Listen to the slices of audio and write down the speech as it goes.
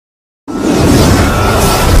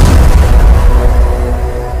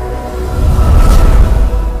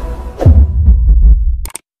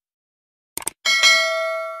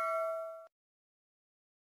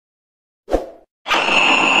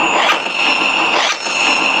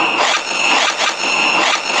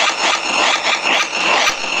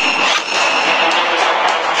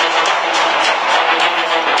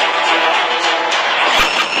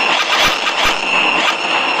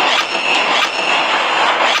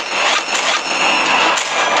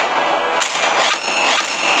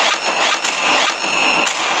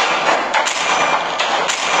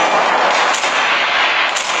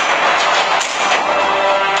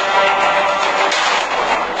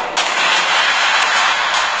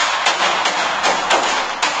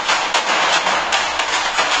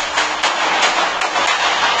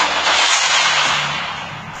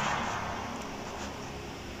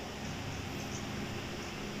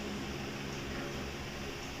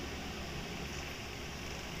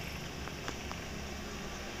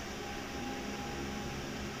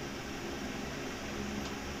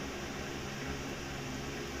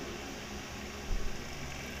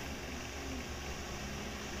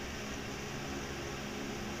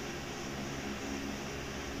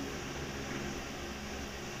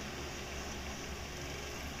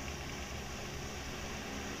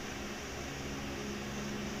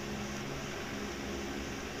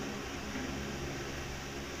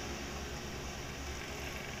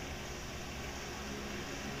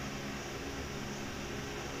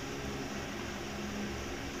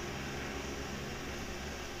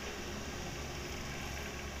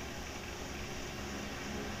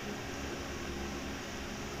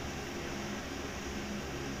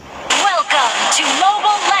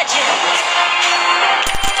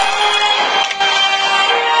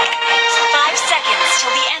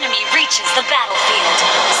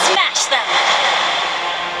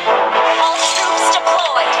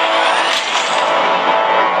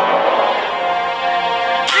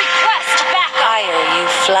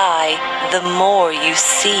the more you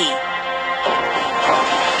see.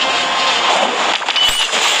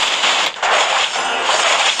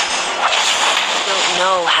 Don't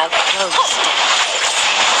know how close death is.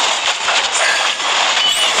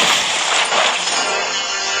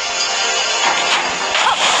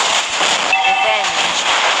 Revenge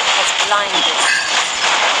has blinded me.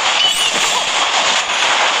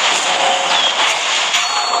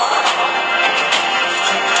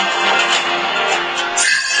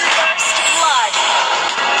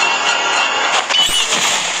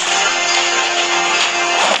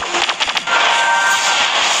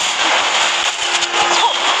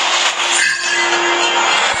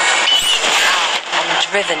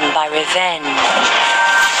 Driven by revenge.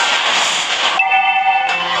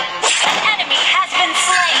 An enemy has been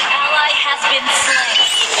slain. Ally has been slain.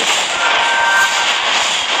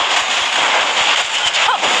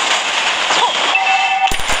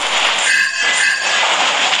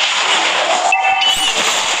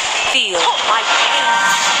 Feel my pain.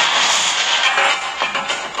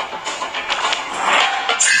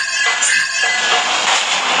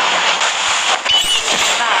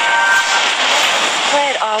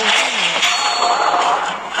 Where are we? I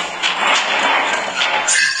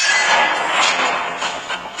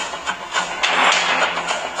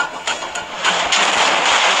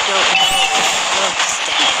don't know how close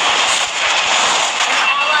death is. An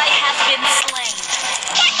ally has been slain.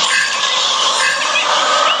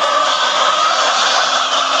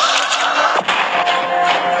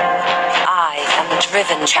 I am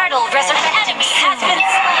driven. Turtle resurrected. Enemy has been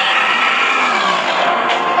slain.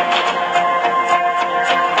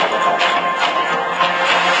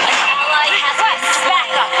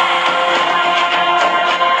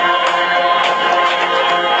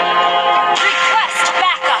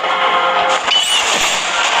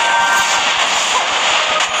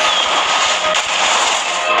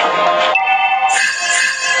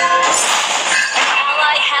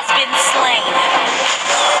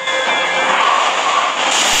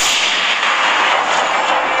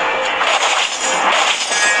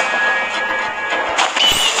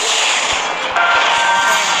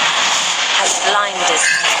 Blinded.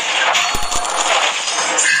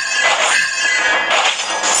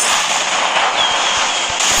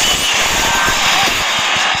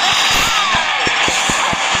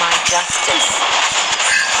 My justice.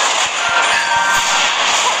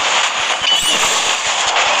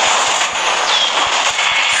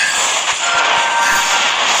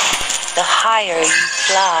 The higher you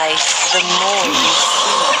fly, the more you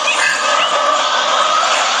see.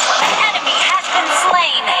 An enemy has been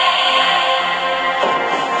slain.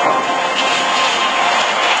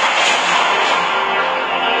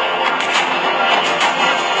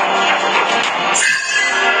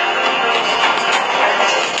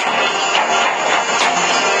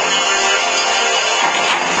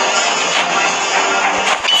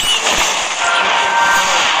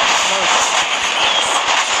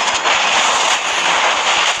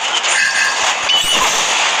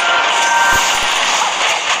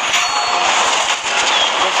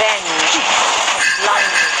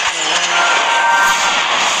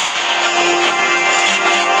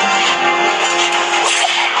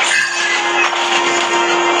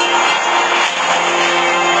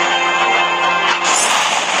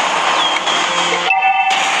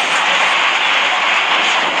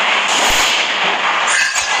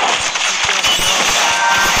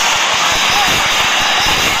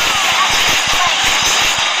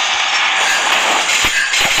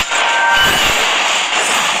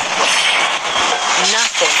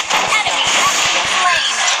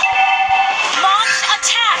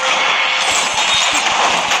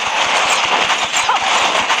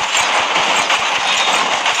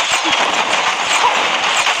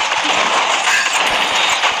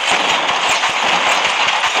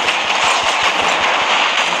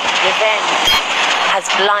 has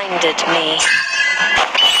blinded me.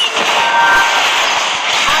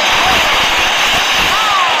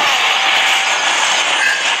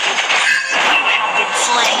 You have been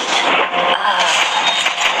slain.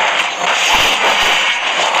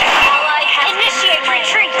 Ally has initiate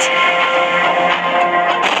retreat.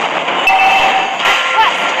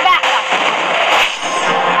 Request backup.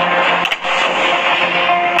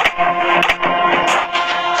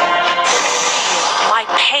 My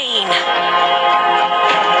pain.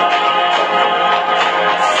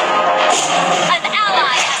 An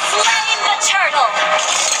ally has slain the turtle.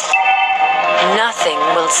 Nothing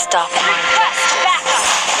will stop my Request backup.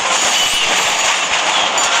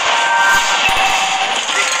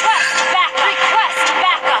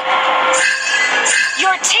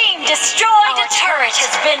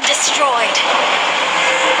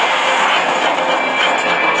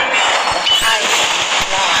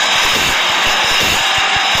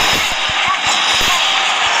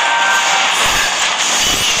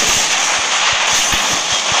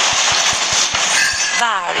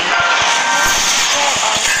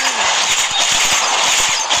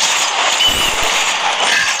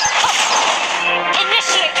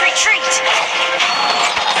 turret.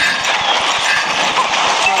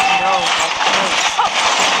 Don't know how close.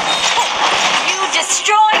 You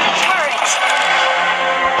destroyed the turret.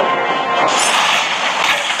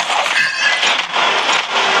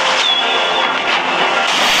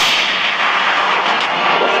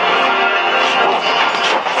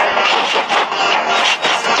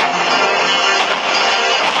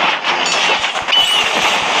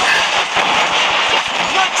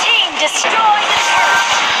 Your team destroyed the turret.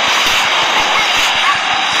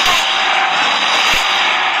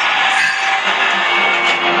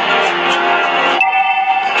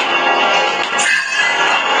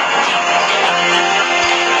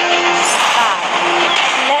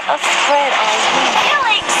 Let us spread our wings.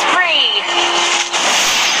 Killing spree.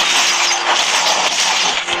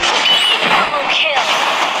 Double kill.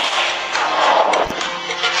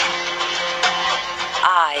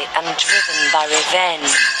 I am driven by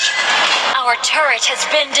revenge. Our turret has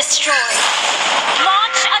been destroyed.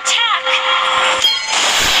 Launch attack.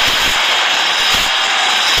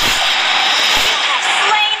 You have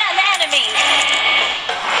slain an enemy.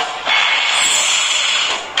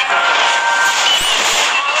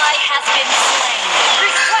 Ally has been slain.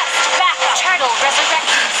 Request backup. Turtle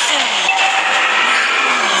resurrection soon.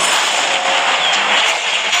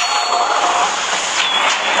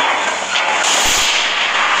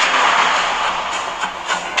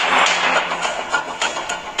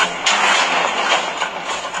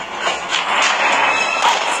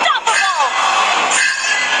 Unstoppable.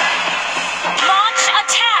 Launch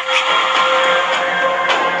attack.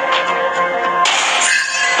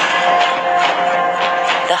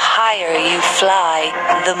 The higher you fly,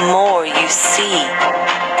 the more you see.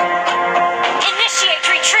 Initiate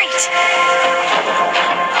retreat.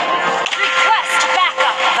 Request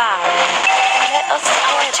backup. Let us Our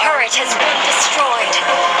spread turret has been destroyed.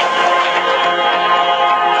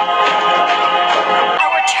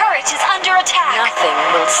 Our turret is under attack. Nothing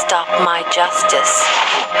will stop my justice.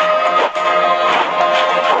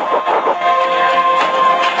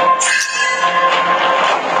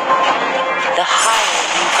 The higher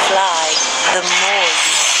you fly, the more you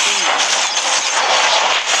see.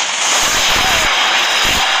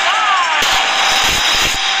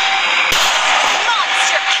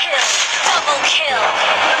 Monster kill. Double kill.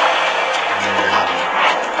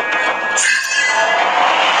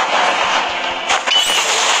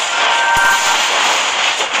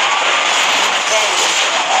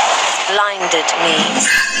 Blinded me.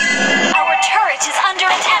 Our turret is under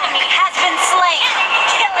attack. Enemy has been slain.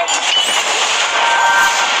 Killing.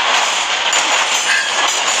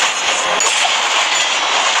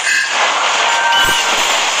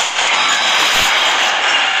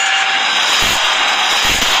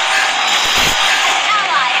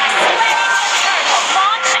 Ally has slain the turtle.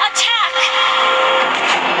 Launch attack.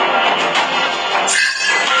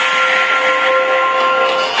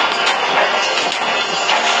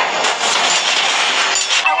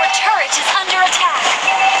 Our turret is under attack.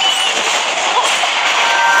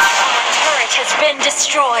 Our turret has been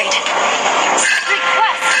destroyed.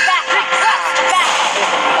 Request back. Request back.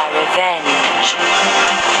 By revenge.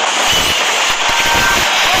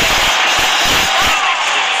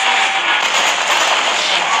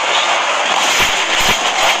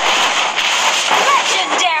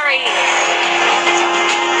 Legendary.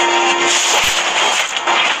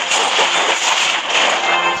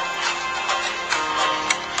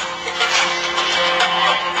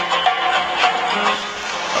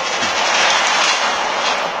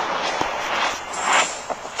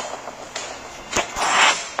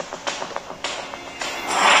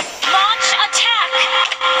 Launch attack.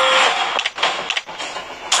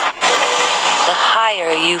 The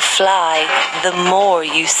higher you fly, the more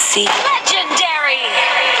you see. Legendary.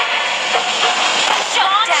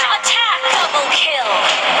 Launch attack. Double kill.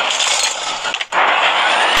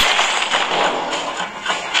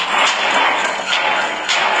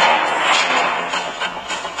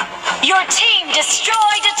 Your team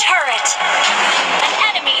destroyed a turret. An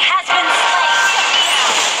enemy has been slain.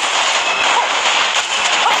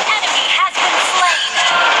 An enemy has been slain.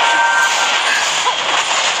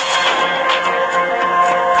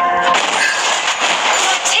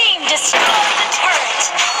 Your team destroyed the turret.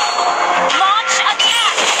 Launch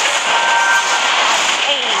attack.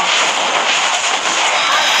 Pain.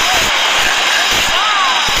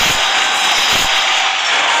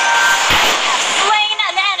 Slain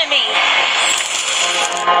an enemy.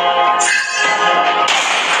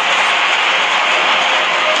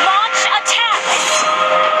 Launch attack.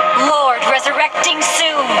 Lord resurrecting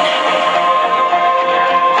soon.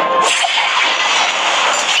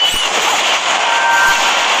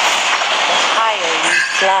 The higher you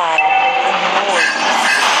fly,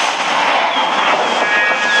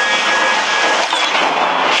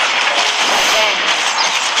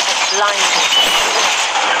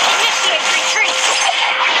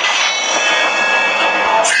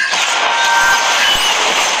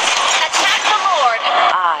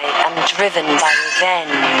 driven by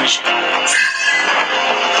revenge.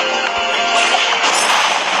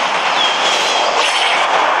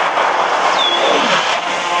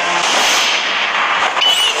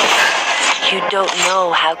 You don't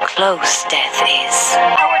know how close death is.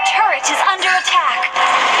 Our turret is under attack.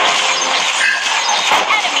 An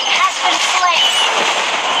enemy has been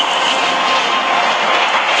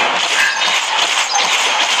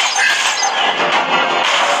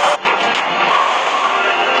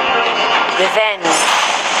Revenge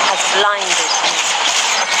has blinded me.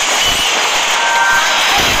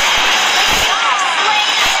 You have slain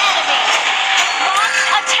an enemy. Launch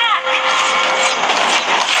attack.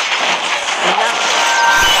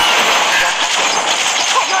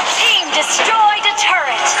 Your team destroyed a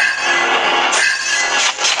turret.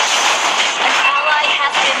 An ally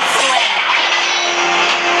has been slain.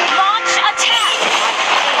 Launch attack.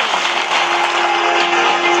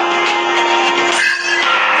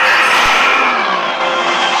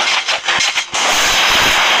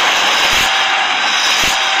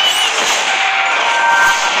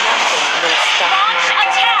 Launch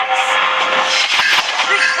attacks.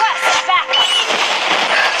 Request backup.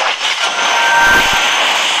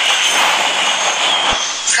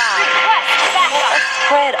 Request backup.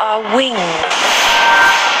 Spread our wings.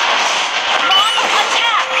 Launch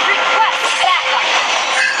attack. Request backup.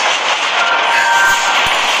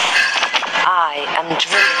 I am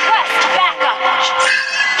driven. Request backup. Launch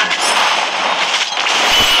attack.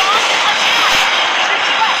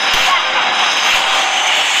 Request backup.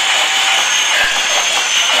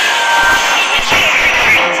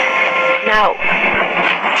 Now,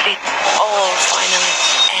 it all finally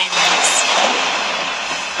ends.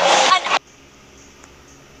 An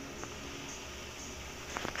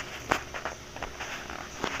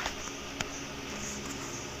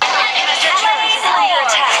enemy turret is under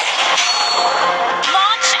attack.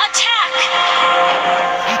 Launch attack.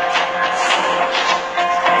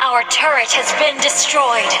 Our turret has been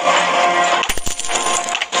destroyed.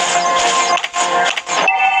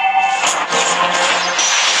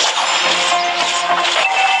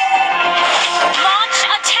 Launch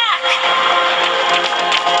attack.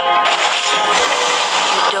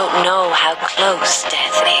 You don't know how close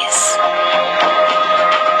death is.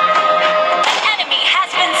 An enemy has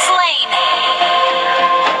been slain.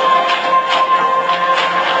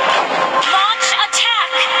 Launch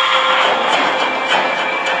attack.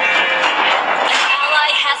 An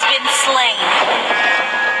ally has been slain.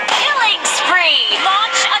 Killing spree.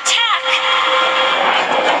 Launch attack.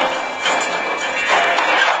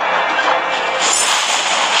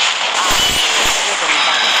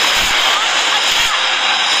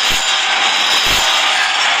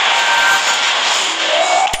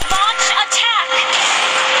 Launch attack.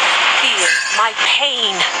 Feel my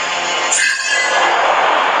pain.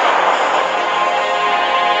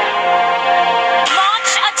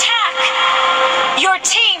 Launch attack. Your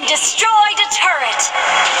team destroyed a turret.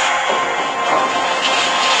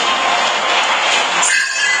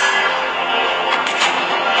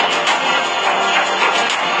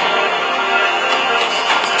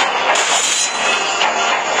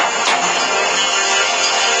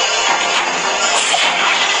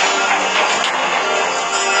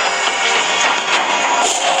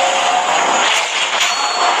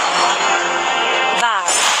 Var.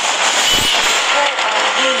 Spread our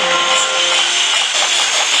wings.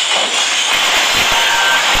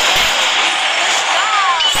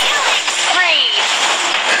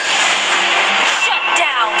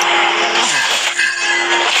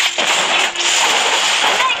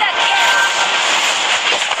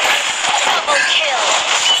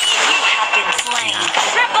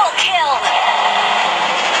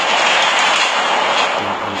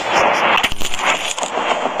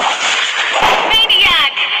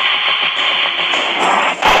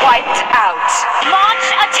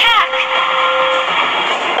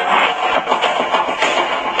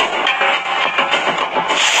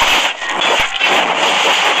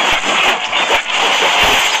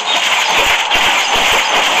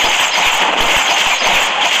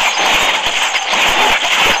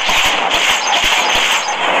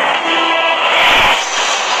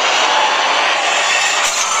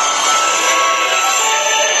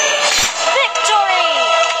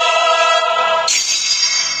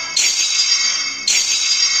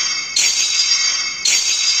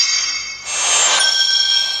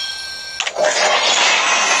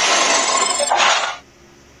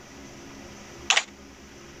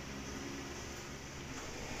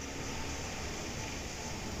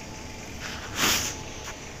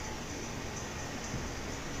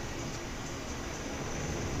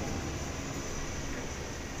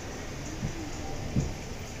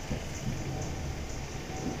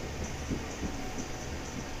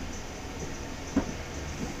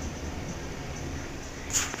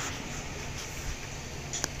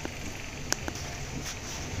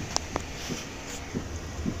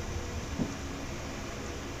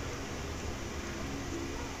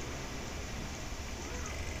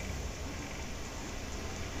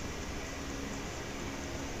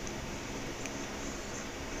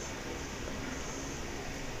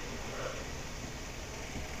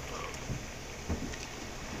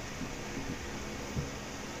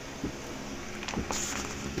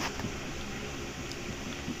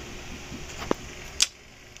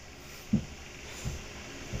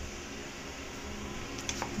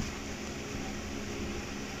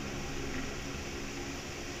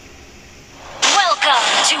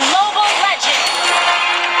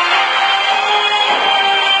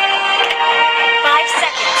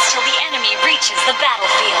 reaches the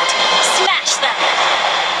battlefield, smash them!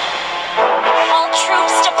 All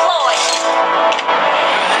troops deployed!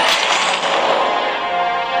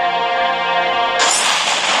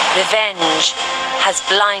 Revenge has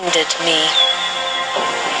blinded me.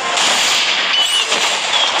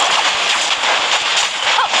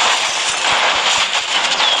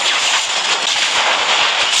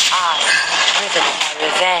 I am driven by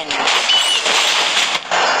revenge.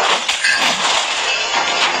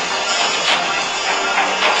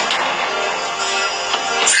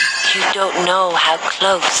 You don't know how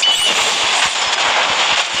close.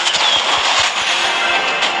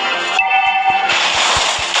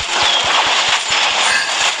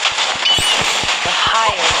 The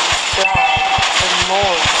higher you fly, the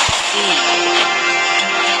more you see.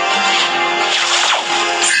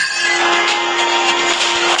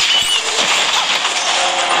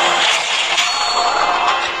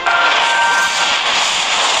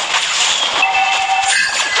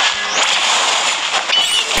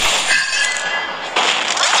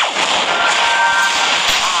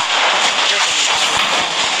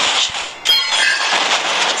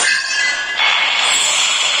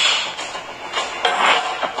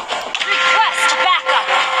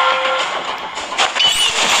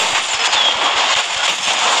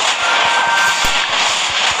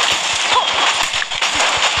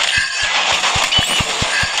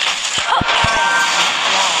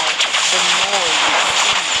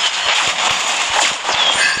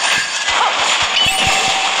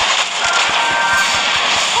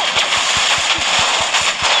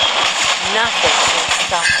 Nothing will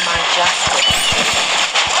stop my justice.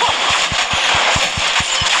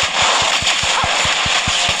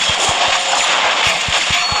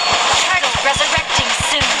 Turtle resurrecting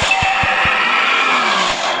soon.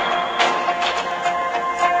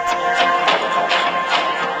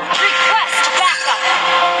 Request backup.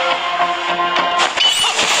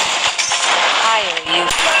 The higher you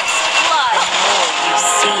First blood. the more you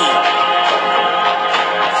see.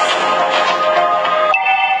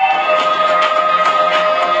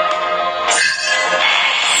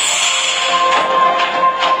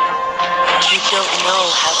 You don't know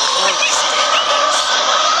how close death is.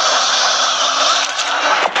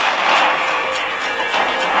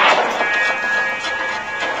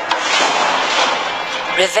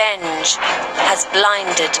 Revenge has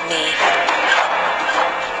blinded me.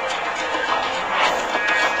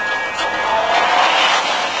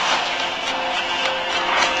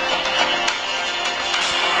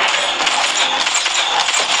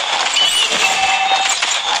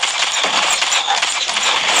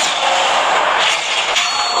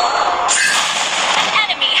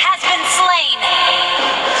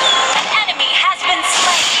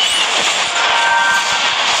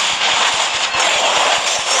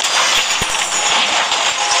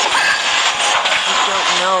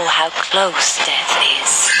 Know how close death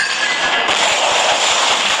is.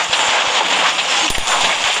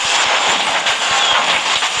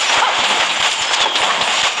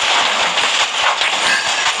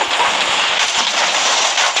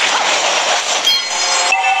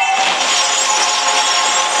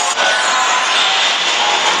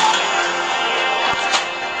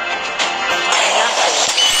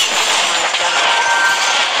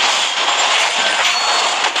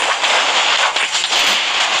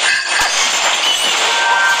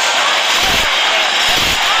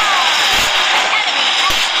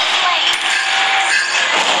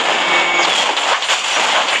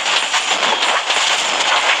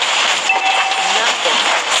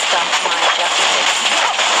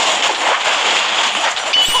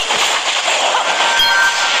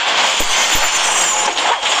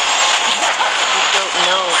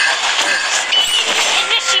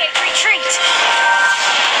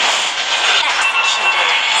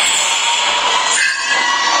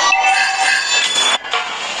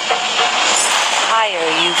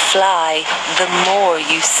 Fly, the more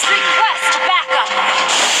you see. Request backup.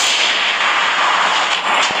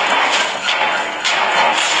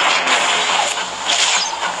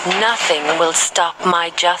 Nothing will stop my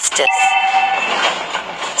justice.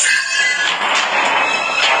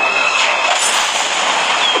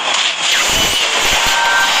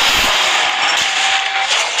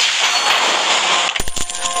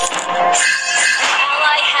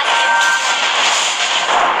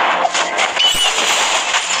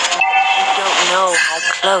 Know how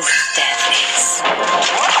close death is. An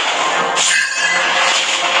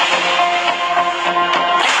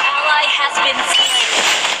ally has been slain.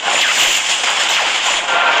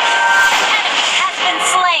 Enemy has been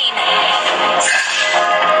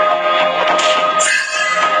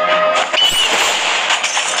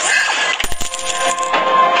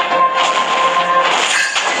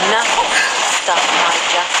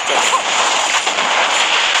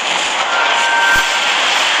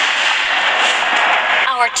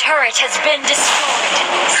turret has been destroyed.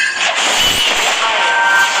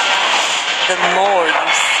 The more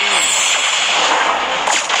you see.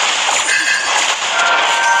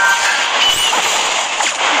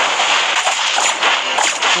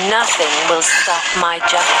 Nothing will stop my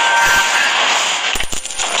justice.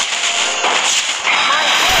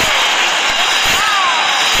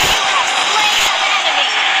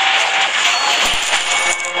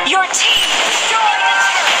 Your team destroyed the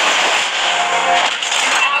turret.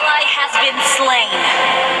 An ally has been slain.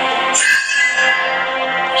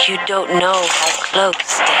 You don't know how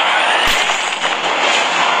close they are.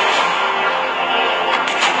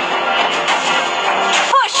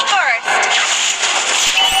 Push first.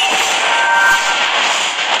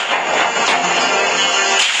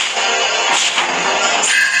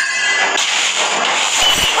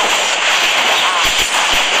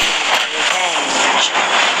 Revenge.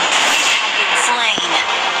 Have been slain.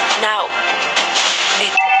 Now,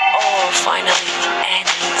 it all finally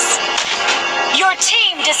ends. Your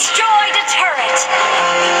team destroyed a turret.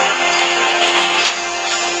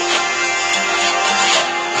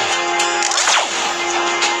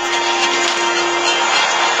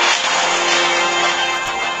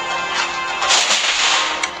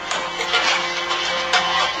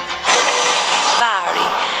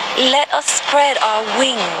 Vary, let us spread our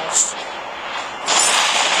wings.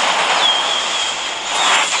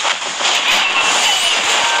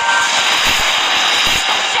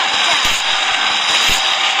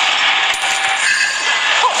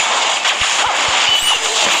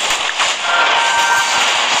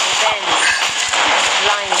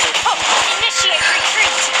 Initiate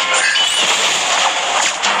retreat.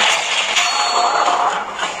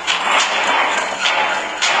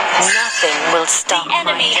 Nothing will stop The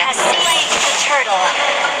enemy my has justice. slain the turtle.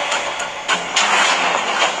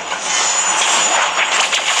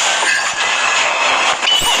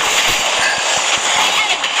 The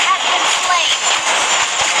enemy has been slain.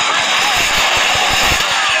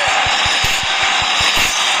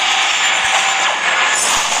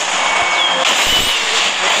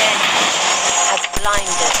 Has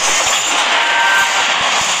blinded.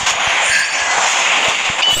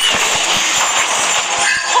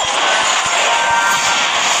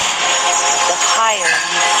 The higher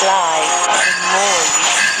you fly, the more you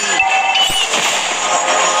see.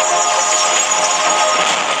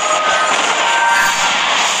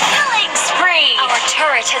 Killing spree. Our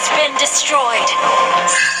turret has been destroyed.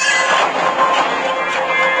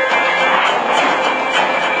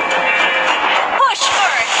 Push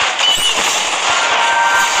first.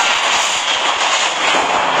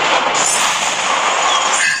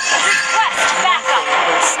 Request backup. Nothing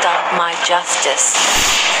will stop my justice.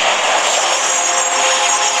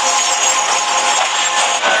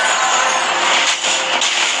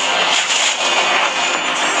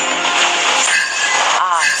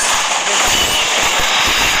 I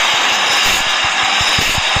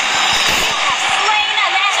Slain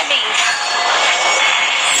an enemy.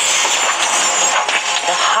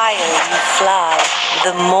 The higher you fly,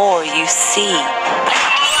 the more you see.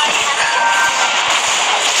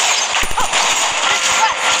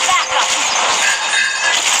 Request backup.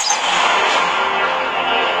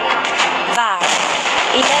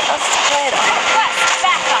 Vary, let us spread our Request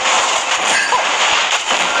backup.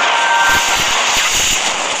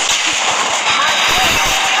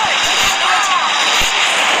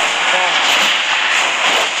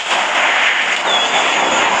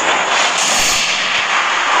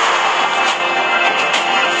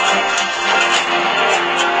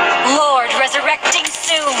 Lord resurrecting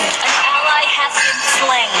soon. An ally has been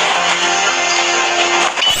slain.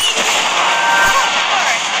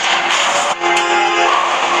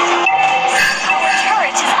 Our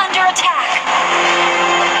turret is under attack.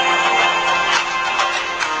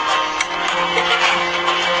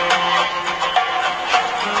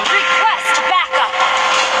 Request backup.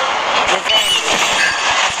 revenge.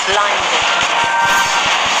 Has blinded.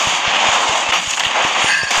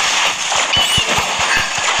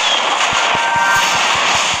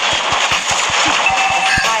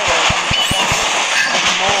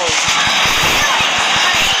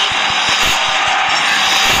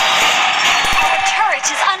 Our turret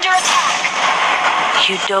is under attack.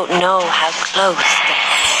 You don't know how close they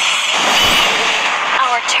are.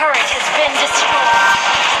 Our turret has been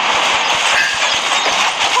destroyed.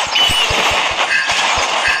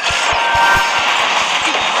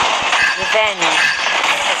 Revenge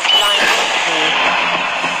has blinded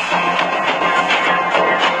me.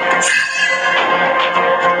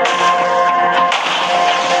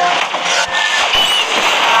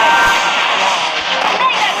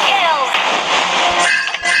 Mega kills.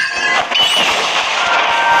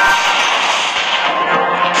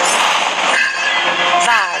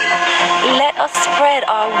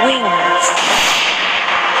 wings.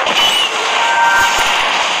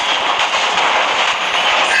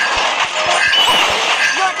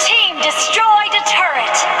 Your team destroyed a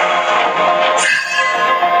turret.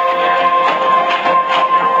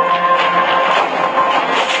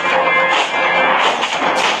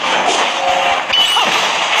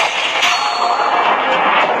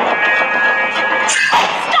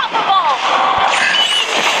 Unstoppable!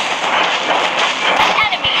 An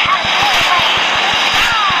enemy has been slain.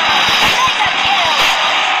 Mega kill!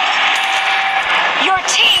 Your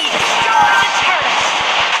team destroyed a turret.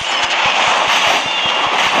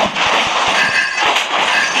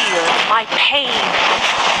 Feel my pain.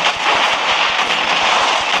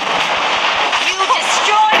 You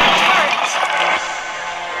destroyed a turret.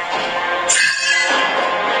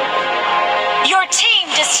 Your team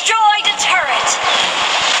destroyed a turret.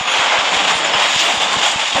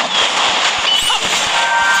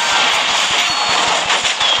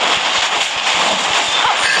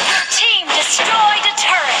 Your team destroyed a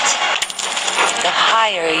turret. The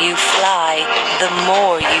higher you fly, the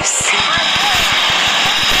more you see.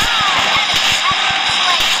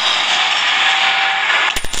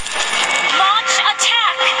 Launch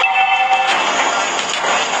attack.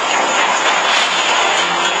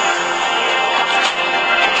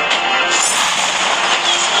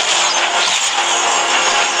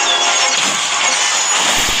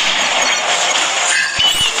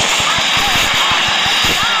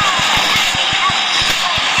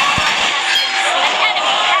 An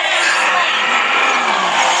enemy has been slain.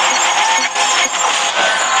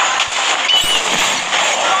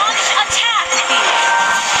 Launch attack.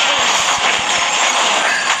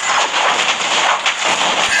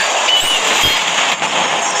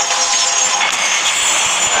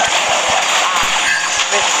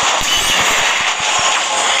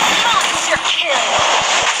 Monster kill.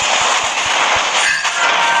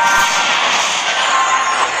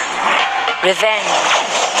 Revenge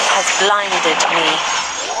has blinded me.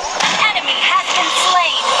 Enemy has been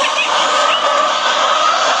slain.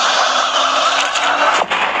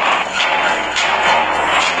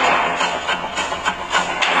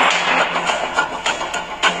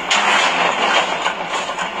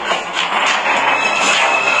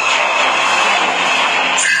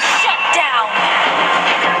 Shut down.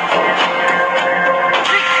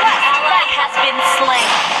 Request ally has been slain.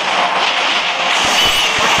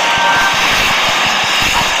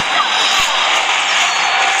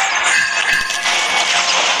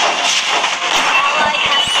 Ally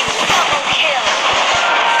has been double kill.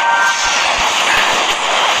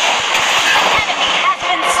 Enemy has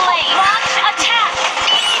been slain. Launch attack.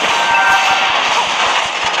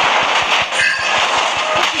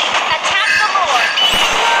 Attack the Lord.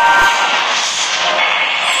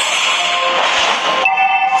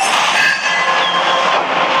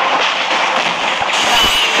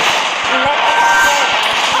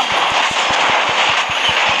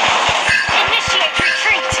 Initiate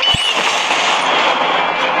retreat.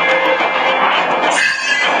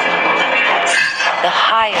 The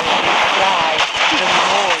higher you fly, the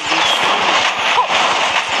more you see.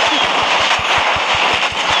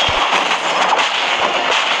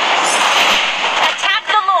 Attack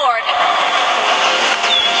the Lord.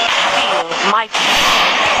 Feel my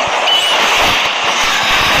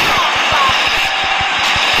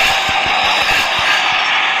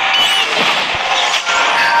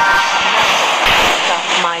stop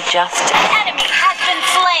my justice. Enemy has been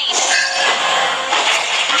slain.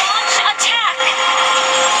 Launch attack.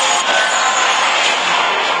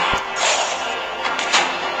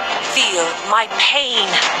 Feel my pain.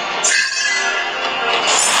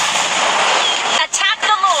 Attack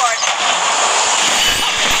the Lord.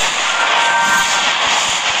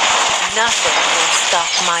 Nothing will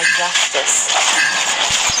stop my justice.